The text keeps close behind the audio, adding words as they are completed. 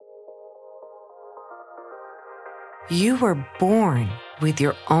You were born with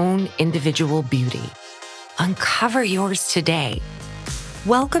your own individual beauty. Uncover yours today.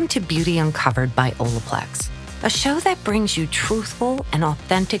 Welcome to Beauty Uncovered by Olaplex, a show that brings you truthful and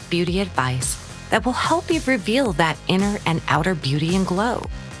authentic beauty advice that will help you reveal that inner and outer beauty and glow.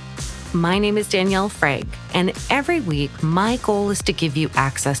 My name is Danielle Freg, and every week my goal is to give you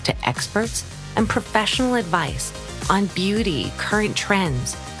access to experts and professional advice on beauty, current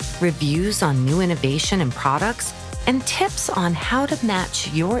trends, reviews on new innovation and products, and tips on how to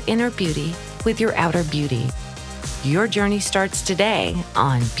match your inner beauty with your outer beauty. Your journey starts today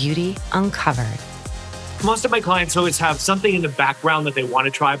on Beauty Uncovered. Most of my clients always have something in the background that they want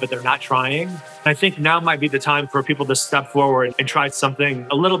to try, but they're not trying. I think now might be the time for people to step forward and try something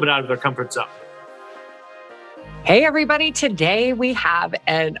a little bit out of their comfort zone. Hey, everybody. Today we have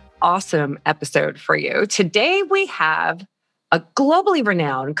an awesome episode for you. Today we have a globally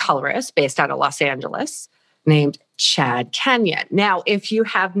renowned colorist based out of Los Angeles named Chad Kenyon. Now, if you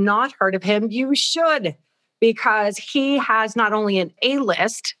have not heard of him, you should, because he has not only an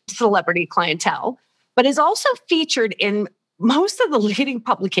A-list celebrity clientele, but is also featured in most of the leading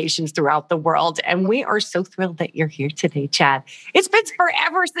publications throughout the world. And we are so thrilled that you're here today, Chad. It's been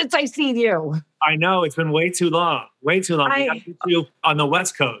forever since I've seen you. I know, it's been way too long. We got you on the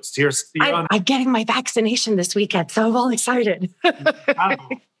West Coast. I'm getting my vaccination this weekend, so I'm all excited. Wow.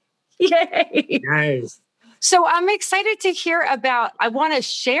 Yay. Nice. So I'm excited to hear I want to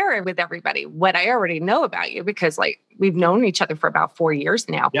share with everybody what I already know about you, because we've known each other for about 4 years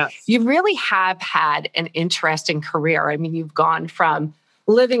now. Yes. You really have had an interesting career. I mean, you've gone from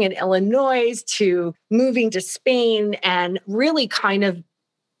living in Illinois to moving to Spain and really kind of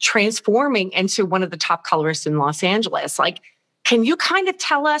transforming into one of the top colorists in Los Angeles. Can you kind of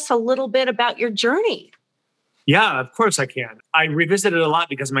tell us a little bit about your journey? Yeah, of course I can. I revisit it a lot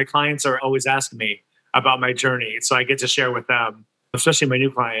because my clients are always asking me about my journey. So I get to share with them, especially my new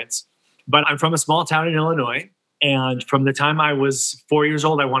clients. But I'm from a small town in Illinois. And from the time I was 4 years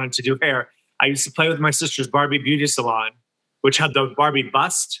old, I wanted to do hair. I used to play with my sister's Barbie beauty salon, which had the Barbie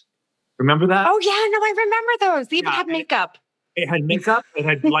bust. Remember that? Oh, yeah. No, I remember those. They even had makeup. It had makeup. It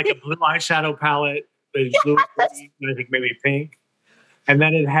had like a blue eyeshadow palette. Blue, I think maybe pink. And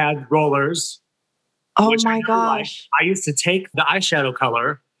then it had rollers. Oh, my gosh. I used to take the eyeshadow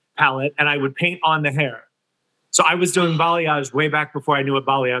color palette and I would paint on the hair. So I was doing balayage way back before I knew what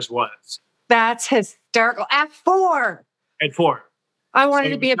balayage was. That's hysterical. At 4. At 4. I wanted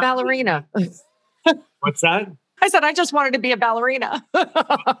to be a ballerina. What's that? I said, I just wanted to be a ballerina.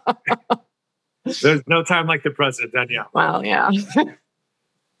 There's no time like the present, Danielle. Well, yeah.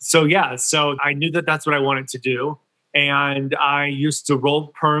 So I knew that that's what I wanted to do. And I used to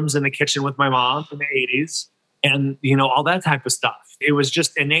roll perms in the kitchen with my mom in the 80s and, all that type of stuff. It was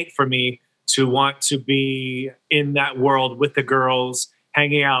just innate for me to want to be in that world with the girls,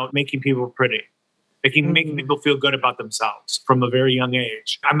 hanging out, making people pretty, making people feel good about themselves from a very young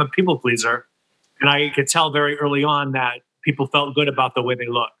age. I'm a people pleaser. And I could tell very early on that people felt good about the way they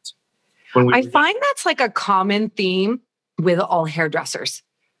looked. I find that's like a common theme with all hairdressers.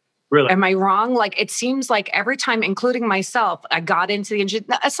 Really? Am I wrong? It seems like every time, including myself, I got into the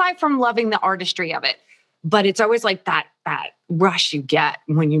engineering, aside from loving the artistry of it, but it's always like that rush you get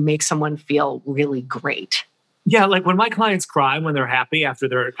when you make someone feel really great. Yeah, when my clients cry when they're happy after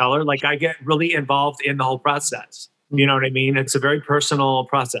they're color, I get really involved in the whole process. You know what I mean? It's a very personal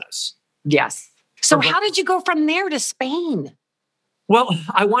process. Yes. So how did you go from there to Spain? Well,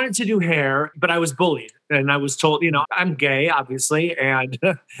 I wanted to do hair, but I was bullied. And I was told, I'm gay, obviously. And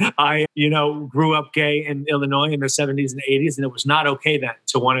I, grew up gay in Illinois in the 70s and 80s. And it was not okay then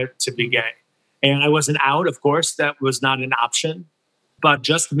to want it to be gay. And I wasn't out, of course. That was not an option. But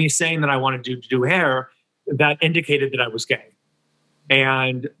just me saying that I wanted to do hair, that indicated that I was gay.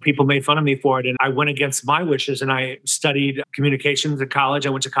 And people made fun of me for it. And I went against my wishes. And I studied communications at college.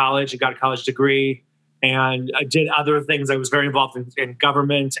 I went to college and got a college degree. And I did other things. I was very involved in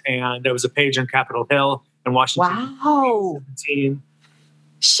government. And I was a page on Capitol Hill in Washington. Wow. 2017.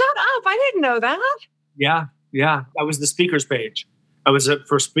 Shut up. I didn't know that. Yeah. I was the speaker's page. I was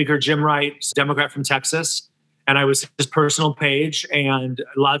for Speaker Jim Wright, Democrat from Texas. And I was his personal page. And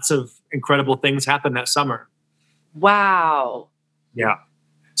lots of incredible things happened that summer. Wow. Yeah.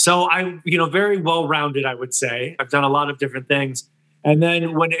 So I, very well-rounded, I would say. I've done a lot of different things. And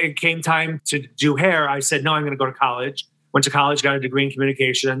then when it came time to do hair, I said, no, I'm going to go to college. Went to college, got a degree in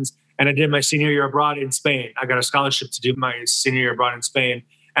communications, and I did my senior year abroad in Spain. I got a scholarship to do my senior year abroad in Spain.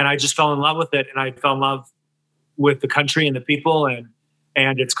 And I just fell in love with it. And I fell in love with the country and the people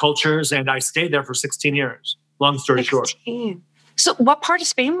and its cultures. And I stayed there for 16 years. Long story short. So what part of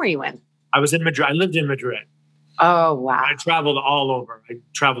Spain were you in? I was in Madrid. I lived in Madrid. Oh, wow. I traveled all over.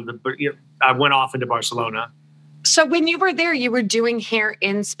 I went off into Barcelona. So when you were there, you were doing hair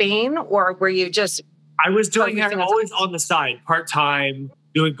in Spain, or were you just... I was doing it focusing on always something? on the side, part-time,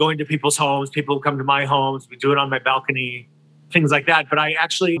 going to people's homes. People would come to my homes. We do it on my balcony, things like that. But I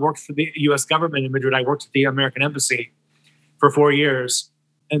actually worked for the US government in Madrid. I worked at the American Embassy for 4 years.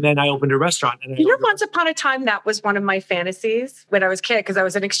 And then I opened a restaurant. And Once upon a time, that was one of my fantasies when I was a kid, because I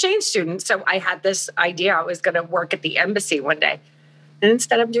was an exchange student. So I had this idea I was going to work at the embassy one day. And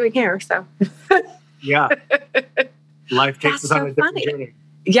instead I'm doing hair, so... Yeah. Life takes That's us on so a different funny. journey.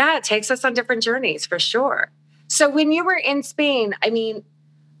 Yeah, it takes us on different journeys for sure. So when you were in Spain, I mean,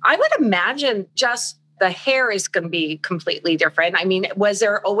 I would imagine just the hair is going to be completely different. I mean, was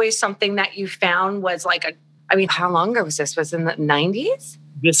there always something that you found was like how long ago was this? Was it in the 90s?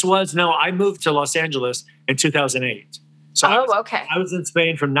 I moved to Los Angeles in 2008. So Okay. I was in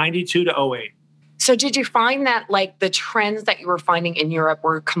Spain from 92 to 08. So did you find that like the trends that you were finding in Europe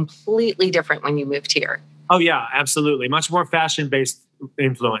were completely different when you moved here? Oh, yeah, absolutely. Much more fashion-based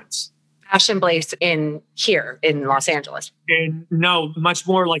influence. Fashion based in here in Los Angeles? And no, much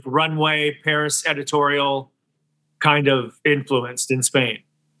more like runway, Paris editorial kind of influenced in Spain.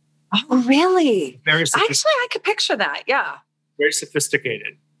 Oh, really? Very Actually, I could picture that. Yeah. very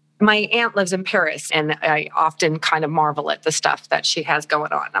sophisticated. My aunt lives in Paris, and I often kind of marvel at the stuff that she has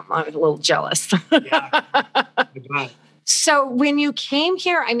going on. I'm a little jealous. Yeah. So when you came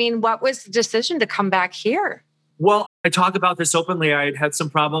here, I mean, what was the decision to come back here? Well, I talk about this openly. I had some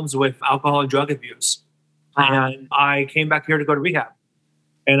problems with alcohol and drug abuse. And I came back here to go to rehab.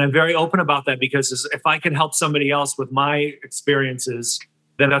 And I'm very open about that because if I can help somebody else with my experiences,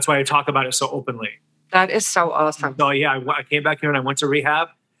 then that's why I talk about it so openly. That is so awesome. So yeah, I came back here and I went to rehab.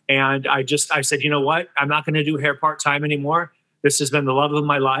 And I said, you know what? I'm not going to do hair part-time anymore. This has been the love of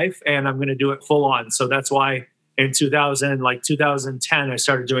my life and I'm going to do it full on. So that's why in 2010, I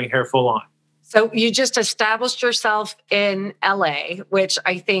started doing hair full on. So you just established yourself in LA, which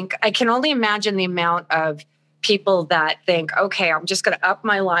I think I can only imagine the amount of people that think, okay, I'm just going to up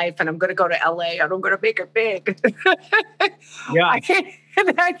my life and I'm going to go to LA and I'm going to make it big. Yeah. I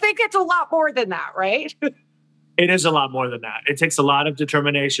think it's a lot more than that, right? It is a lot more than that. It takes a lot of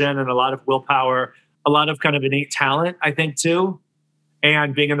determination and a lot of willpower, a lot of kind of innate talent, I think, too,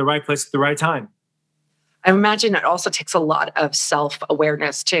 and being in the right place at the right time. I imagine it also takes a lot of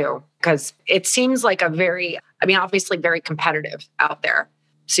self-awareness, too, because it seems like obviously very competitive out there.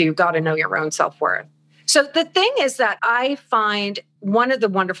 So you've got to know your own self-worth. So the thing is that I find one of the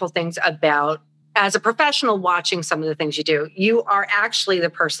wonderful things about, as a professional watching some of the things you do, you are actually the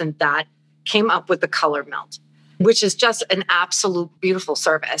person that came up with the color melt, which is just an absolute beautiful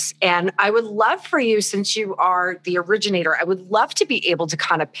service. And I would love for you, since you are the originator, I would love to be able to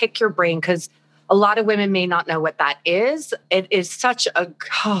kind of pick your brain, because a lot of women may not know what that is. It is such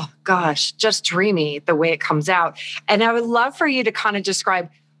just dreamy the way it comes out. And I would love for you to kind of describe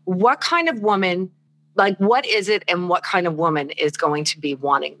what kind of woman, like what is it and what kind of woman is going to be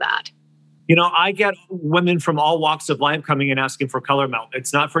wanting that? You know, I get women from all walks of life coming in asking for color melt.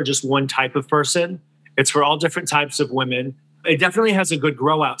 It's not for just one type of person. It's for all different types of women. It definitely has a good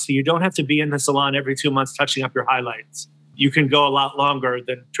grow out. So you don't have to be in the salon every 2 months touching up your highlights. You can go a lot longer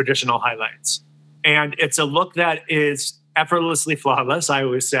than traditional highlights. And it's a look that is effortlessly flawless, I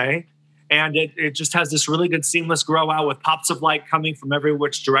always say. And it just has this really good seamless grow out with pops of light coming from every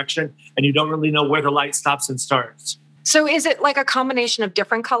which direction. And you don't really know where the light stops and starts. So is it like a combination of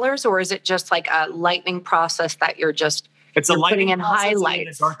different colors, or is it just like a lightening process that you're putting in highlights?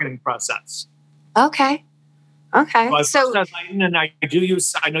 It's a darkening process. Okay. So I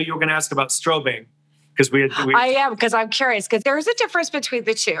know you were going to ask about strobing because I am, because I'm curious, because there is a difference between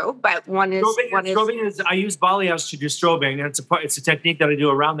the two, but strobing is I use balayage to do strobing, and it's a technique that I do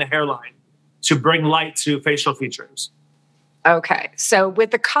around the hairline to bring light to facial features. Okay. So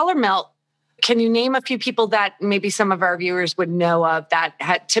with the color melt, can you name a few people that maybe some of our viewers would know of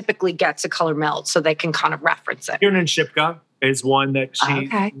that typically gets a color melt so they can kind of reference it? Kiernan Shipka is one that she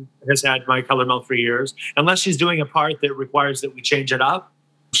has had my color melt for years. Unless she's doing a part that requires that we change it up,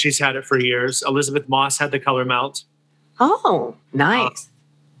 she's had it for years. Elizabeth Moss had the color melt. Oh, nice.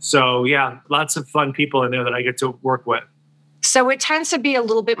 So yeah, lots of fun people in there that I get to work with. So it tends to be a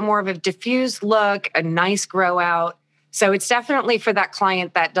little bit more of a diffused look, a nice grow out. So it's definitely for that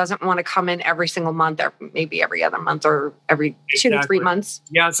client that doesn't want to come in every single month, or maybe every other month, or every 2 to 3 months.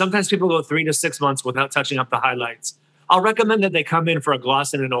 Yeah, sometimes people go 3 to 6 months without touching up the highlights. I'll recommend that they come in for a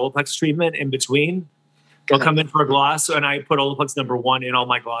gloss and an Olaplex treatment in between. They'll come in for a gloss, and I put Olaplex #1 in all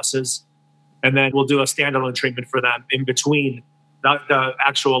my glosses. And then we'll do a standalone treatment for them in between the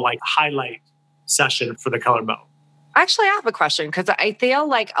actual like highlight session for the color melt. Actually, I have a question because I feel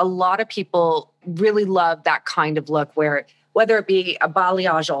like a lot of people really love that kind of look where whether it be a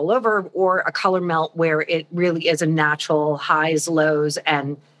balayage all over or a color melt where it really is a natural highs, lows,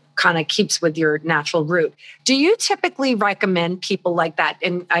 and kind of keeps with your natural root. Do you typically recommend people like that?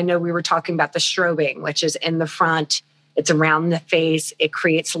 And I know we were talking about the strobing, which is in the front, it's around the face, it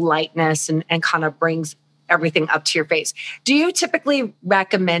creates lightness and kind of brings everything up to your face. Do you typically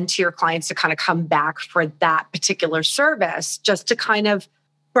recommend to your clients to kind of come back for that particular service just to kind of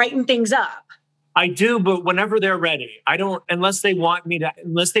brighten things up? I do, but whenever they're ready. I don't, unless they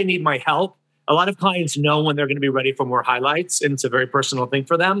need my help. A lot of clients know when they're going to be ready for more highlights, and it's a very personal thing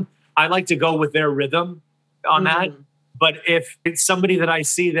for them. I like to go with their rhythm on that. But if it's somebody that I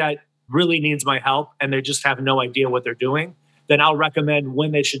see that really needs my help and they just have no idea what they're doing, then I'll recommend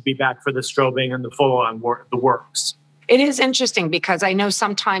when they should be back for the strobing and the full-on the works. It is interesting because I know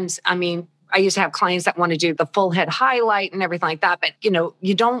sometimes, I used to have clients that want to do the full head highlight and everything like that, but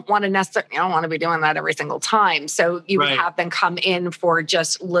you don't want to be doing that every single time. So you would have them come in for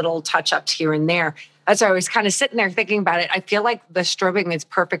just little touch-ups here and there. As I was kind of sitting there thinking about it, I feel like the strobing is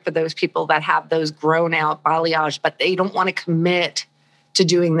perfect for those people that have those grown out balayage, but they don't want to commit to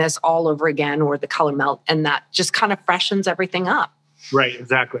doing this all over again or the color melt, and that just kind of freshens everything up. Right,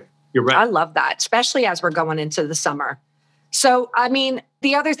 exactly. You're right. I love that, especially as we're going into the summer. So,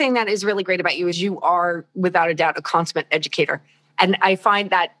 the other thing that is really great about you is you are, without a doubt, a consummate educator. And I find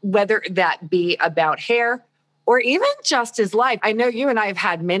that whether that be about hair or even just his life, I know you and I have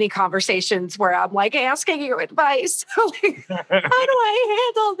had many conversations where I'm like asking you advice. How do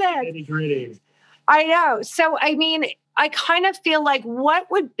I handle that? Nitty-gritty. I know. So, I kind of feel like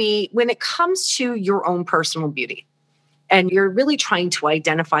what would be, when it comes to your own personal beauty, and you're really trying to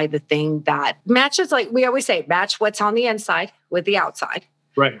identify the thing that matches, like we always say, match what's on the inside with the outside.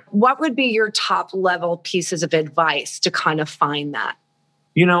 Right. What would be your top level pieces of advice to kind of find that?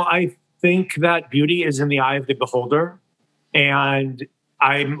 I think that beauty is in the eye of the beholder. And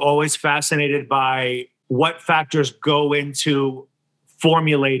I'm always fascinated by what factors go into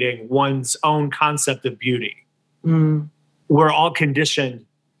formulating one's own concept of beauty. We're all conditioned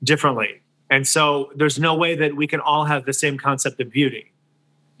differently. And so there's no way that we can all have the same concept of beauty.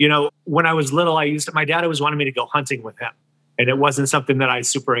 When I was little, my dad always wanted me to go hunting with him. And it wasn't something that I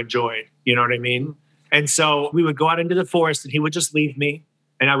super enjoyed. You know what I mean? And so we would go out into the forest and he would just leave me.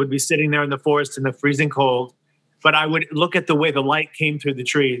 And I would be sitting there in the forest in the freezing cold. But I would look at the way the light came through the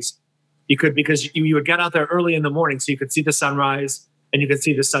trees. Because you would get out there early in the morning so you could see the sunrise and you could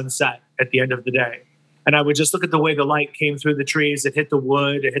see the sunset at the end of the day. And I would just look at the way the light came through the trees. It hit the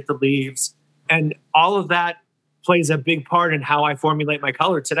wood, it hit the leaves. And all of that plays a big part in how I formulate my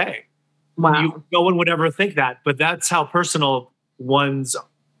color today. Wow. No one would ever think that, but that's how personal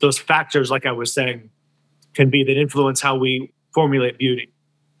those factors, like I was saying, can be that influence how we formulate beauty.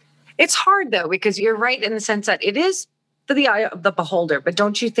 It's hard though, because you're right in the sense that it is to the eye of the beholder. But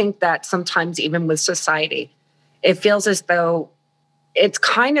don't you think that sometimes even with society, it feels as though it's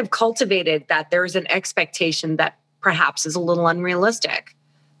kind of cultivated that there's an expectation that perhaps is a little unrealistic,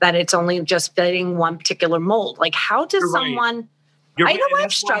 that it's only just fitting one particular mold. Like, how does someone... I know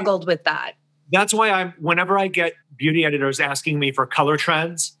I've struggled with that. That's why whenever I get beauty editors asking me for color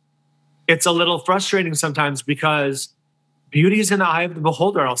trends, it's a little frustrating sometimes because beauty is in the eye of the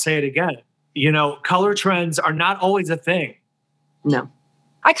beholder. I'll say it again. Color trends are not always a thing. No.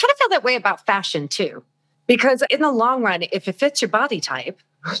 I kind of feel that way about fashion too. Because in the long run, if it fits your body type,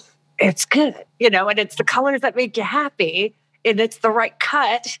 it's good, and it's the colors that make you happy and it's the right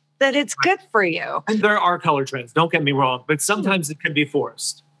cut, that it's good for you. And there are color trends, don't get me wrong, but sometimes it can be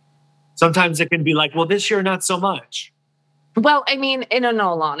forced. Sometimes it can be like, well, this year, not so much. Well, in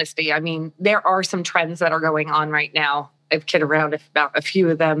all honesty, there are some trends that are going on right now. I've kidded around about a few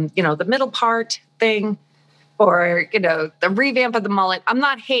of them, the middle part thing or, the revamp of the mullet. I'm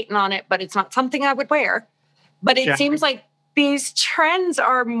not hating on it, but it's not something I would wear. But it seems like these trends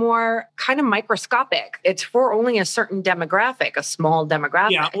are more kind of microscopic. It's for only a certain demographic, a small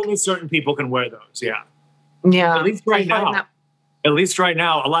demographic. Yeah, only certain people can wear those. Yeah. Yeah. At least right now. At least right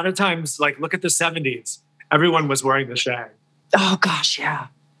now. A lot of times, like, look at the 70s. Everyone was wearing the shag. Oh, gosh, yeah.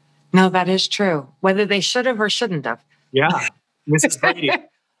 No, that is true. Whether they should have or shouldn't have. Yeah. Mrs. Brady.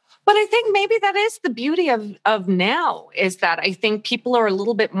 But I think maybe that is the beauty of now, is that I think people are a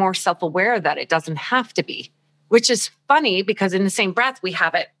little bit more self-aware that it doesn't have to be. Which is funny because in the same breath, we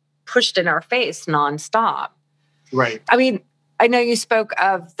have it pushed in our face nonstop. Right. I know you spoke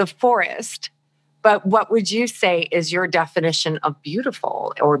of the forest, but what would you say is your definition of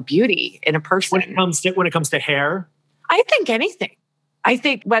beautiful or beauty in a person? When it comes to hair? I think anything. I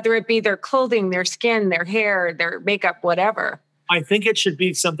think whether it be their clothing, their skin, their hair, their makeup, whatever. I think it should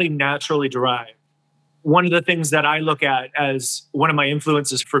be something naturally derived. One of the things that I look at as one of my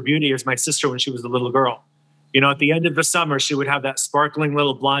influences for beauty is my sister when she was a little girl. At the end of the summer, she would have that sparkling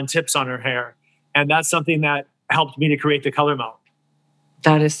little blonde tips on her hair. And that's something that helped me to create the color melt.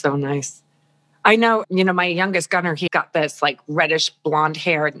 That is so nice. I know, my youngest Gunner, he got this like reddish blonde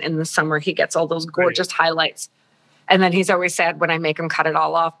hair. And in the summer, he gets all those gorgeous highlights. And then he's always sad when I make him cut it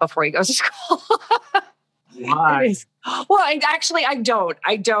all off before he goes to school. Why? Well, I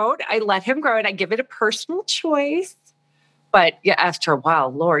don't. I let him grow it. I give it a personal choice. But yeah, after a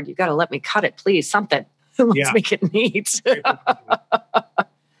while, Lord, you got to let me cut it, please. Something. Let's make it neat.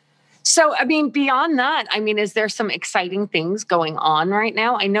 So, beyond that, is there some exciting things going on right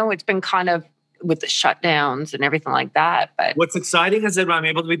now? I know it's been kind of with the shutdowns and everything like that. But what's exciting is that I'm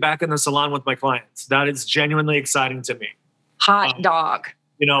able to be back in the salon with my clients. That is genuinely exciting to me. Hot dog.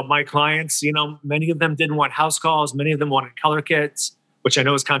 My clients, many of them didn't want house calls. Many of them wanted color kits, which I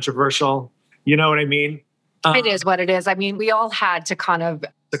know is controversial. You know what I mean? It is what it is. We all had to kind of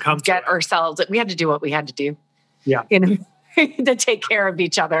get ourselves, we had to do what we had to do. Yeah. To take care of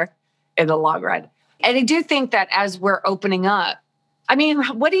each other in the long run. And I do think that as we're opening up,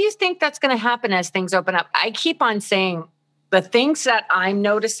 what do you think that's going to happen as things open up? I keep on saying the things that I'm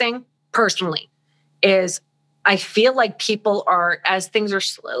noticing personally is I feel like people are, as things are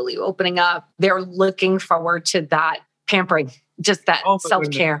slowly opening up, they're looking forward to that pampering, just that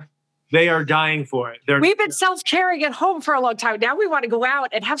self-care. They are dying for it. We've been self-caring at home for a long time. Now we want to go out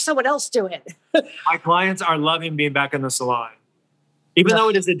and have someone else do it. My clients are loving being back in the salon. Even though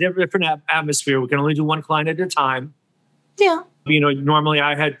it is a different atmosphere, we can only do one client at a time. Yeah. Normally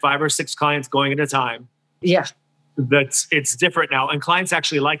I had 5 or 6 clients going at a time. Yeah. It's different now. And clients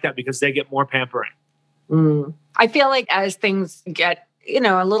actually like that because they get more pampering. I feel like as things get,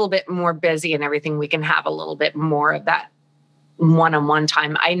 a little bit more busy and everything, we can have a little bit more of that one-on-one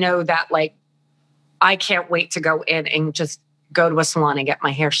time. I know that I can't wait to go in and just go to a salon and get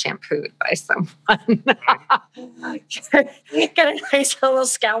my hair shampooed by someone. Get a nice little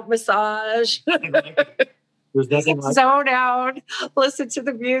scalp massage. Zone out, listen to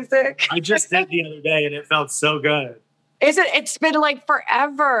the music. I just did the other day and it felt so good. It's been like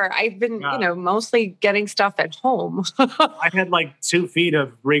forever. I've been, mostly getting stuff at home. I had 2 feet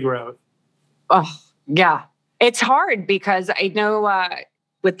of regrowth. Oh, yeah. It's hard because I know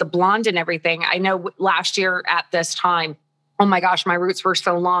with the blonde and everything, I know last year at this time, oh my gosh, my roots were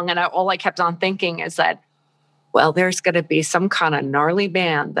so long. And all I kept on thinking is that, well, there's going to be some kind of gnarly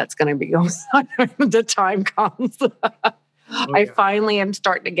band that's going to be going on when the time comes. I finally am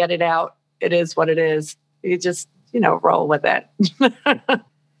starting to get it out. It is what it is. You just, roll with it.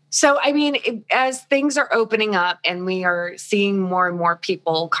 So, as things are opening up and we are seeing more and more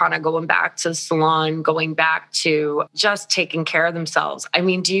people kind of going back to the salon, going back to just taking care of themselves.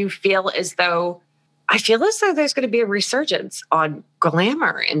 Do you feel as though, I feel as though there's going to be a resurgence on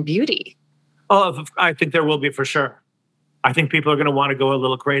glamour and beauty? Oh, I think there will be for sure. I think people are going to want to go a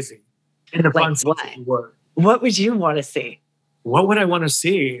little crazy. In a fun word. What would you want to see? What would I want to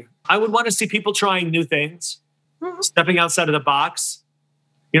see? I would want to see people trying new things, stepping outside of the box.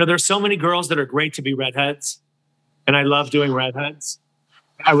 There's so many girls that are great to be redheads, and I love doing redheads.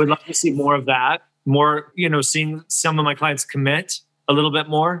 I would love to see more of that, more, seeing some of my clients commit a little bit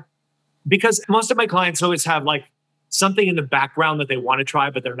more, because most of my clients always have something in the background that they want to try,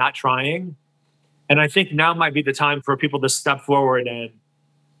 but they're not trying. And I think now might be the time for people to step forward and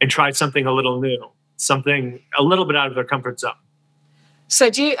try something a little new, something a little bit out of their comfort zone. So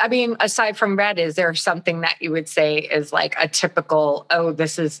aside from red, is there something that you would say is a typical,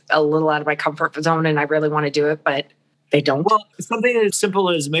 this is a little out of my comfort zone and I really want to do it, but they don't? Well, something as simple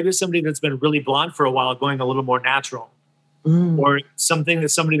as maybe somebody that's been really blonde for a while going a little more natural. Or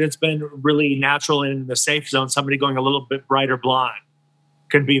somebody that's been really natural in the safe zone, somebody going a little bit brighter blonde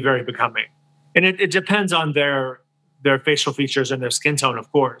could be very becoming. And it depends on their facial features and their skin tone,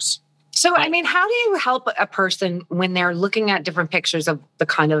 of course. So, how do you help a person when they're looking at different pictures of the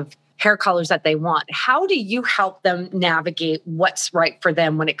kind of hair colors that they want? How do you help them navigate what's right for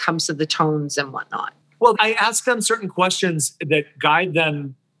them when it comes to the tones and whatnot? Well, I ask them certain questions that guide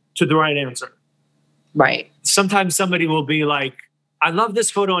them to the right answer. Right. Sometimes somebody will be like, I love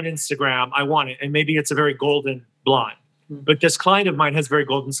this photo on Instagram. I want it. And maybe it's a very golden blonde. But this client of mine has very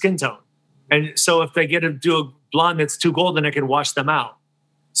golden skin tone. And so if they get to do a blonde that's too golden, I can wash them out.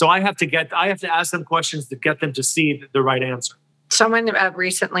 So I have to ask them questions to get them to see the right answer. Someone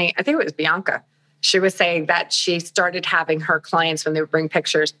recently, I think it was Bianca, she was saying that she started having her clients, when they would bring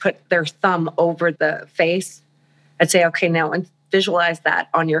pictures, put their thumb over the face and say, okay, now visualize that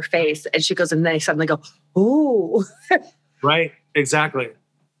on your face. And she goes, and they suddenly go, ooh. Right. Exactly.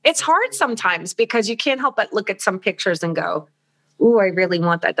 It's hard sometimes because you can't help but look at some pictures and go, ooh, I really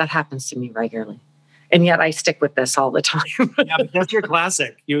want that. That happens to me regularly. And yet I stick with this all the time. Yeah, but that's your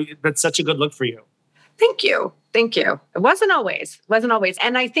classic. That's such a good look for you. Thank you. Thank you. It wasn't always.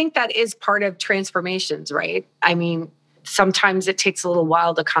 And I think that is part of transformations, right? I mean, sometimes it takes a little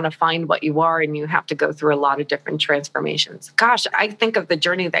while to kind of find what you are, and you have to go through a lot of different transformations. Gosh, I think of the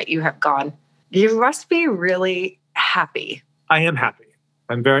journey that you have gone. You must be really happy. I am happy.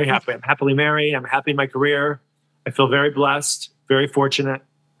 I'm very happy. I'm happily married. I'm happy in my career. I feel very blessed, very fortunate.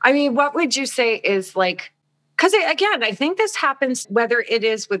 I mean, what would you say is like, because again, I think this happens whether it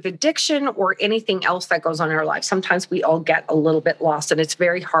is with addiction or anything else that goes on in our life. Sometimes we all get a little bit lost, and it's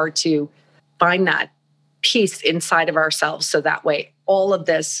very hard to find that peace inside of ourselves. So that way, all of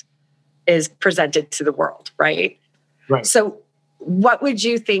this is presented to the world, right? Right. So what would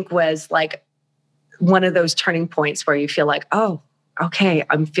you think was like one of those turning points where you feel like, oh, okay,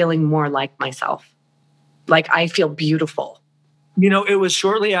 I'm feeling more like myself. Like I feel beautiful. It was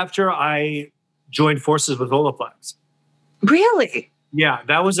shortly after I joined forces with Olaplex. Really? Yeah,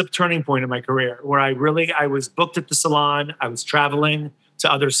 that was a turning point in my career where I was booked at the salon. I was traveling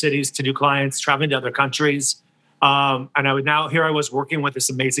to other cities to do clients, traveling to other countries. And here I was working with this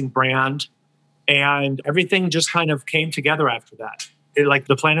amazing brand, and everything just kind of came together after that. Like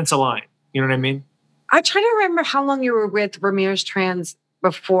the planets aligned. You know what I mean? I try to remember how long you were with Ramirez Trans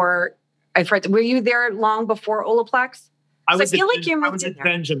before. Were you there long before Olaplex? I was at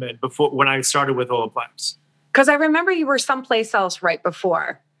Benjamin before when I started with Olaplex. Because I remember you were someplace else right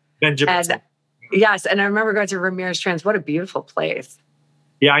before. Benjamin. Yes, and I remember going to Ramirez Trans. What a beautiful place.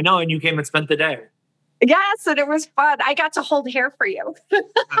 Yeah, I know. And you came and spent the day. Yes, and it was fun. I got to hold hair for you.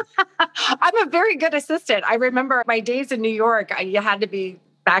 I'm a very good assistant. I remember my days in New York, you had to be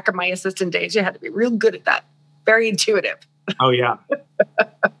back in my assistant days. You had to be real good at that. Very intuitive. Oh, yeah.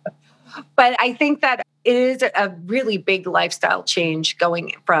 But I think that it is a really big lifestyle change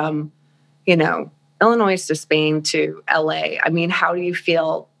going from, Illinois to Spain to LA. I mean, how do you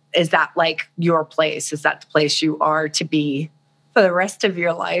feel? Is that like your place? Is that the place you are to be for the rest of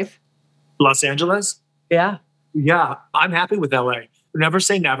your life? Los Angeles? Yeah. Yeah, I'm happy with LA. Never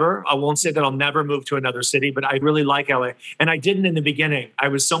say never. I won't say that I'll never move to another city, but I really like LA. And I didn't in the beginning. I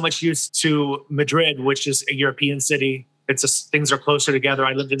was so much used to Madrid, which is a European city. Things are closer together.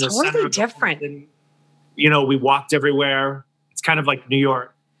 I lived in the center. Totally different. And, we walked everywhere. It's kind of like New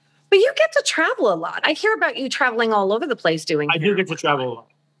York. But you get to travel a lot. I hear about you traveling all over the place doing I do get to travel a lot.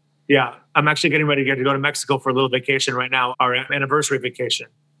 Yeah. I'm actually getting ready to go to Mexico for a little vacation right now, our anniversary vacation.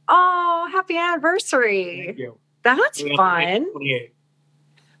 Oh, happy anniversary. Thank you. That's fun. 28.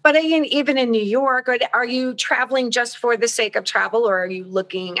 But even in New York, are you traveling just for the sake of travel, or are you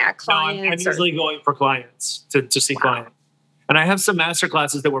looking at clients? No, I'm usually going for clients to see clients. And I have some master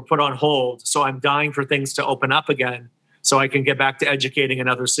classes that were put on hold. So I'm dying for things to open up again so I can get back to educating in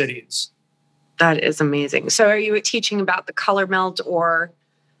other cities. That is amazing. So are you teaching about the color melt or?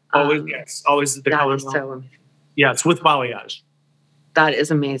 Always, yes. Always the color melt. So amazing. Yeah, it's with balayage. That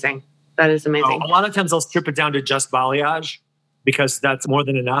is amazing. That is amazing. A lot of times I'll strip it down to just balayage because that's more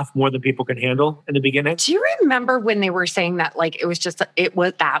than enough, more than people can handle in the beginning. Do you remember when they were saying that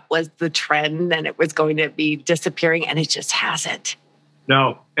that was the trend and it was going to be disappearing, and it just hasn't?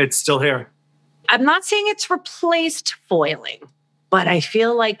 No, it's still here. I'm not saying it's replaced foiling, but I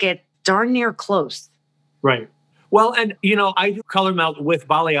feel like it's darn near close. Right. Well, and I do color melt with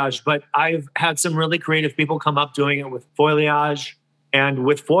balayage, but I've had some really creative people come up doing it with foliage and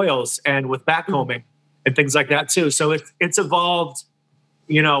with foils and with backcombing and things like that too. So it's evolved,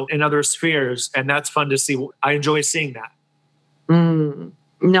 in other spheres, and that's fun to see. I enjoy seeing that.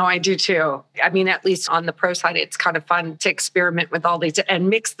 No, I do too. I mean, at least on the pro side, it's kind of fun to experiment with all these and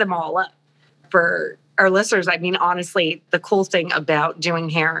mix them all up. For our listeners, I mean, honestly, the cool thing about doing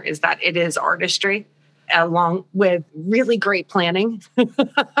hair is that it is artistry along with really great planning.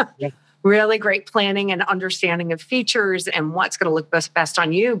 Yeah. Really great planning and understanding of features and what's going to look best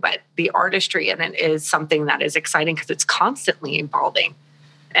on you. But the artistry in it is something that is exciting because it's constantly evolving.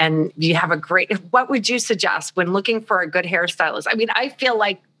 And you have what would you suggest when looking for a good hairstylist? I mean, I feel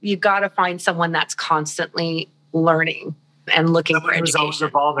like you got to find someone that's constantly learning and looking for education. Someone who's always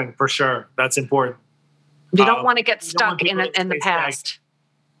evolving, for sure. That's important. You don't want to get stuck in the past.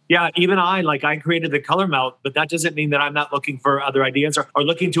 Yeah, even I created the color melt, but that doesn't mean that I'm not looking for other ideas or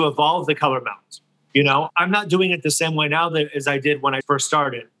looking to evolve the color melt. I'm not doing it the same way now as I did when I first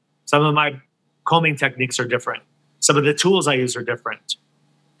started. Some of my combing techniques are different. Some of the tools I use are different.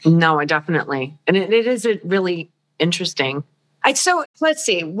 No, definitely. And it is really interesting. So let's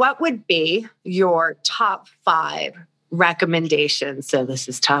see, what would be your top 5 recommendations? So this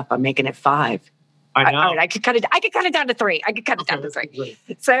is tough. I'm making it 5. I know. All right, I could cut it down to 3.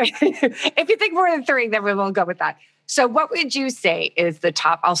 So if you think more than 3, then we will go with that. So what would you say is the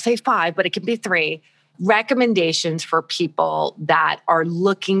top, I'll say 5, but it can be 3 recommendations for people that are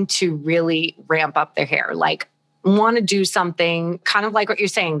looking to really ramp up their hair, like want to do something kind of like what you're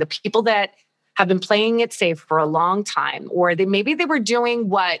saying, the people that have been playing it safe for a long time, or maybe they were doing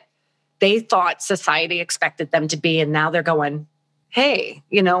what they thought society expected them to be. And now they're going, hey,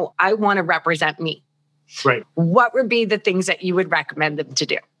 I want to represent me. Right. What would be the things that you would recommend them to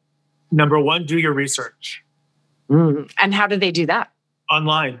do? Number 1, do your research. And how do they do that?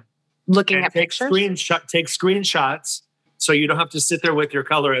 Online. Looking at pictures? Take screenshots so you don't have to sit there with your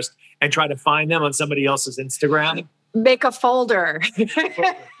colorist and try to find them on somebody else's Instagram. Make a folder.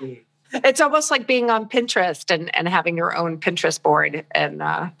 It's almost like being on Pinterest and having your own Pinterest board and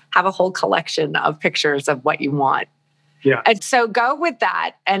have a whole collection of pictures of what you want. Yeah. And so go with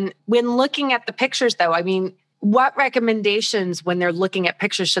that. And when looking at the pictures, though, I mean, what recommendations when they're looking at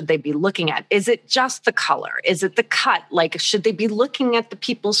pictures should they be looking at? Is it just the color? Is it the cut? Like, should they be looking at the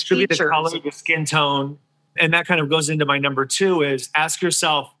people's features? Should be the color, the skin tone. And that kind of goes into my number 2 is ask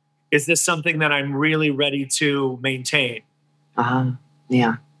yourself, is this something that I'm really ready to maintain?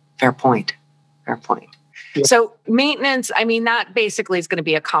 Yeah. Fair point. Yeah. So maintenance, I mean, that basically is going to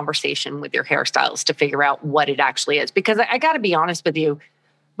be a conversation with your hairstylist to figure out what it actually is. Because I got to be honest with you,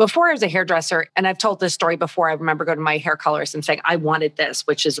 before I was a hairdresser, and I've told this story before, I remember going to my hair colorist and saying, I wanted this,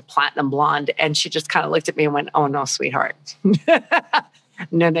 which is a platinum blonde. And she just kind of looked at me and went, oh, no, sweetheart.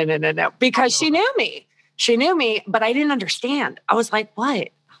 No. Because she knew me. She knew me, but I didn't understand. I was like, what?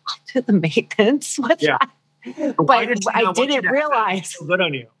 I'll do the maintenance? What's that? But I didn't realize. So good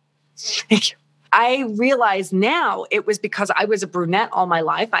on you. I realize now it was because I was a brunette all my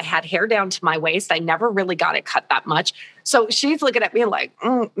life. I had hair down to my waist. I never really got it cut that much. So she's looking at me like,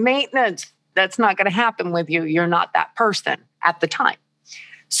 maintenance, that's not going to happen with you. You're not that person at the time.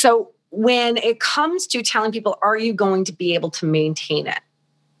 So when it comes to telling people, are you going to be able to maintain it?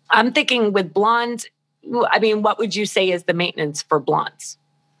 I'm thinking with blondes, I mean, what would you say is the maintenance for blondes?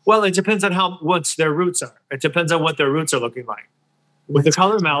 Well, it depends on what their roots are. It depends on what their roots are looking like. With the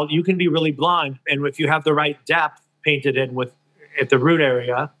color melt, you can be really blonde. And if you have the right depth painted in at the root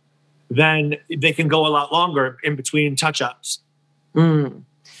area, then they can go a lot longer in between touch-ups. And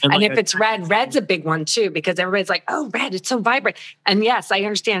if it's red, red's a big one too, because everybody's like, oh, red, it's so vibrant. And yes, I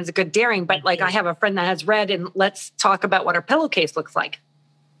understand it's a good daring, but like I have a friend that has red and let's talk about what her pillowcase looks like.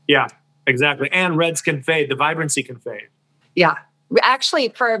 Yeah, exactly. And reds can fade. The vibrancy can fade. Yeah. Actually,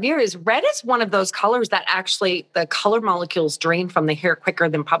 for our viewers, red is one of those colors that actually the color molecules drain from the hair quicker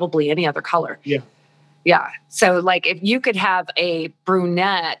than probably any other color. Yeah. Yeah. So like if you could have a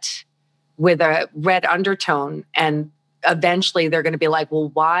brunette with a red undertone and eventually they're going to be like, well,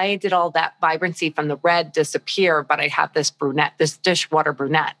 why did all that vibrancy from the red disappear? But I have this brunette, this dishwater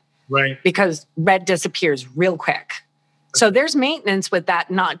brunette. Right. Because red disappears real quick. So there's maintenance with that,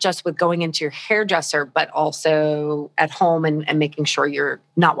 not just with going into your hairdresser, but also at home and making sure you're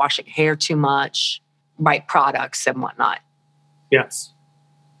not washing hair too much, right products and whatnot. Yes.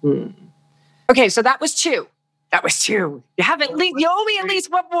 Okay, so that was 2. You owe me at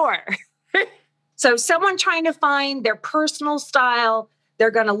least one more. So someone trying to find their personal style,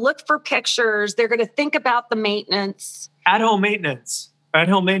 they're going to look for pictures, they're going to think about the maintenance. At-home maintenance.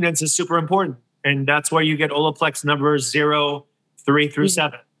 At-home maintenance is super important. And that's where you get Olaplex numbers 0, 3 through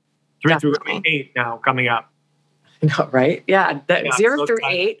 7. 3 through 8 now coming up. No, right? Yeah, 0 through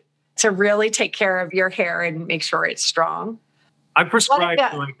 8 to really take care of your hair and make sure it's strong. I prescribe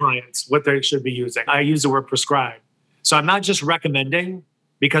to my clients what they should be using. I use the word prescribe. So I'm not just recommending,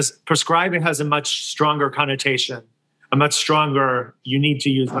 because prescribing has a much stronger connotation, a much stronger, you need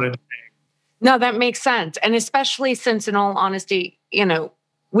to use what I'm saying. No, that makes sense. And especially since, in all honesty,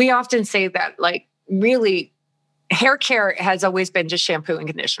 we often say that, like, really, hair care has always been just shampoo and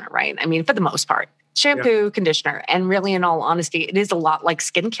conditioner, right? I mean, for the most part, shampoo, conditioner. And really, in all honesty, it is a lot like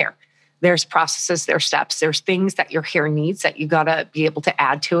skincare. There's processes, there's steps, there's things that your hair needs that you got to be able to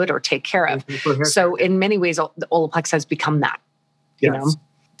add to it or take care of. So in many ways, the Olaplex has become that. Yes.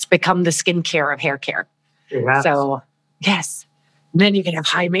 It's become the skincare of hair care. So, yes. And then you can have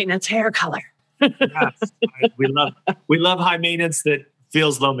high maintenance hair color. Yes. We love high maintenance that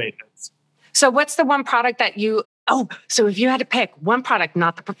feels low maintenance. So what's the one product that so if you had to pick one product,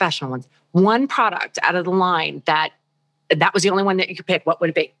 not the professional ones, one product out of the line that was the only one that you could pick, what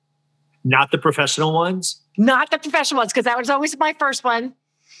would it be? Not the professional ones? Not the professional ones, because that was always my first one.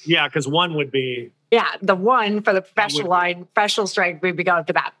 Yeah, because one would be Yeah, the one for the professional line, professional strength, we'd be going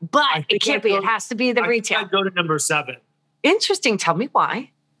for that. But it can't be. It has to be the retail. I'd go to number 7. Interesting. Tell me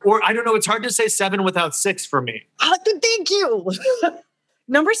why. Or I don't know. It's hard to say 7 without 6 for me. Oh, thank you.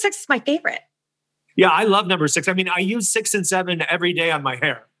 Number 6 is my favorite. Yeah, I love number 6. I mean, I use 6 and 7 every day on my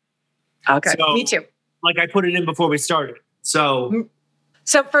hair. Okay, so, me too. Like I put it in before we started. So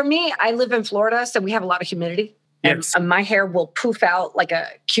for me, I live in Florida, so we have a lot of humidity. Yes. And my hair will poof out like a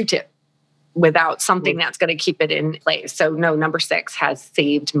Q-tip without something that's going to keep it in place. So no, number 6 has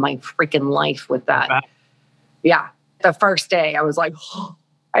saved my freaking life with that. Wow. Yeah. The first day I was like, oh,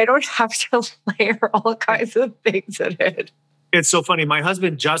 I don't have to layer all kinds of things in it. It's so funny. My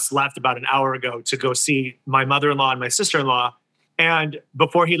husband just left about an hour ago to go see my mother-in-law and my sister-in-law. And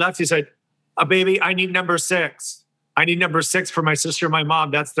before he left, he said, baby, I need number 6. I need number 6 for my sister and my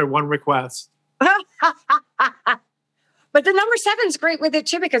mom. That's their one request. But the number 7 is great with it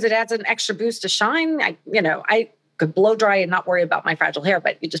too, because it adds an extra boost of shine. I could blow dry and not worry about my fragile hair,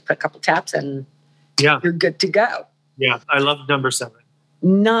 but you just put a couple taps and you're good to go. Yeah, I love number 7.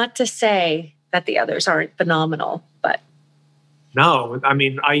 Not to say that the others aren't phenomenal, but. No, I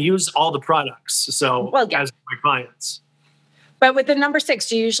mean, I use all the products. So as my clients. But with the number 6,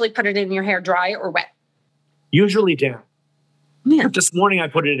 do you usually put it in your hair dry or wet? Usually damp. Yeah. This morning I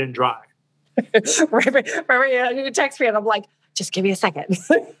put it in dry. You text me and I'm like, just give me a second.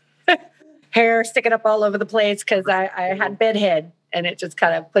 Hair sticking up all over the place because I had bedhead and it just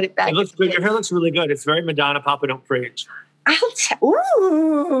kind of put it back. It looks good. Your hair looks really good. It's very Madonna, Papa Don't Preach.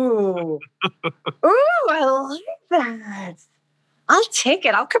 Ooh, I like that. I'll take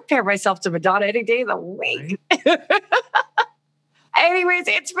it. I'll compare myself to Madonna any day of the week. Right? Anyways,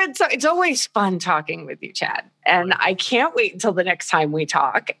 it's always fun talking with you, Chad. And I can't wait until the next time we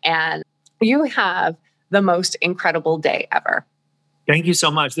talk. And you have the most incredible day ever. Thank you so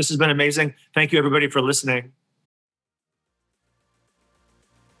much. This has been amazing. Thank you, everybody, for listening.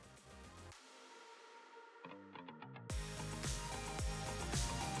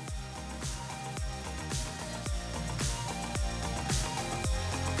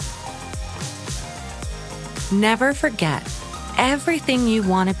 Never forget, everything you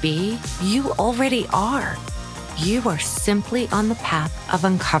want to be, you already are. You are simply on the path of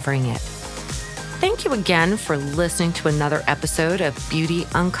uncovering it. Thank you again for listening to another episode of Beauty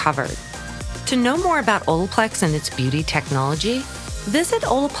Uncovered. To know more about Olaplex and its beauty technology, visit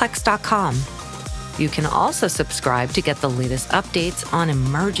Olaplex.com. You can also subscribe to get the latest updates on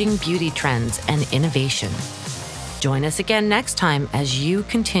emerging beauty trends and innovation. Join us again next time as you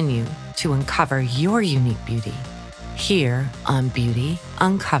continue to uncover your unique beauty here on Beauty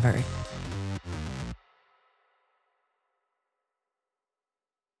Uncovered.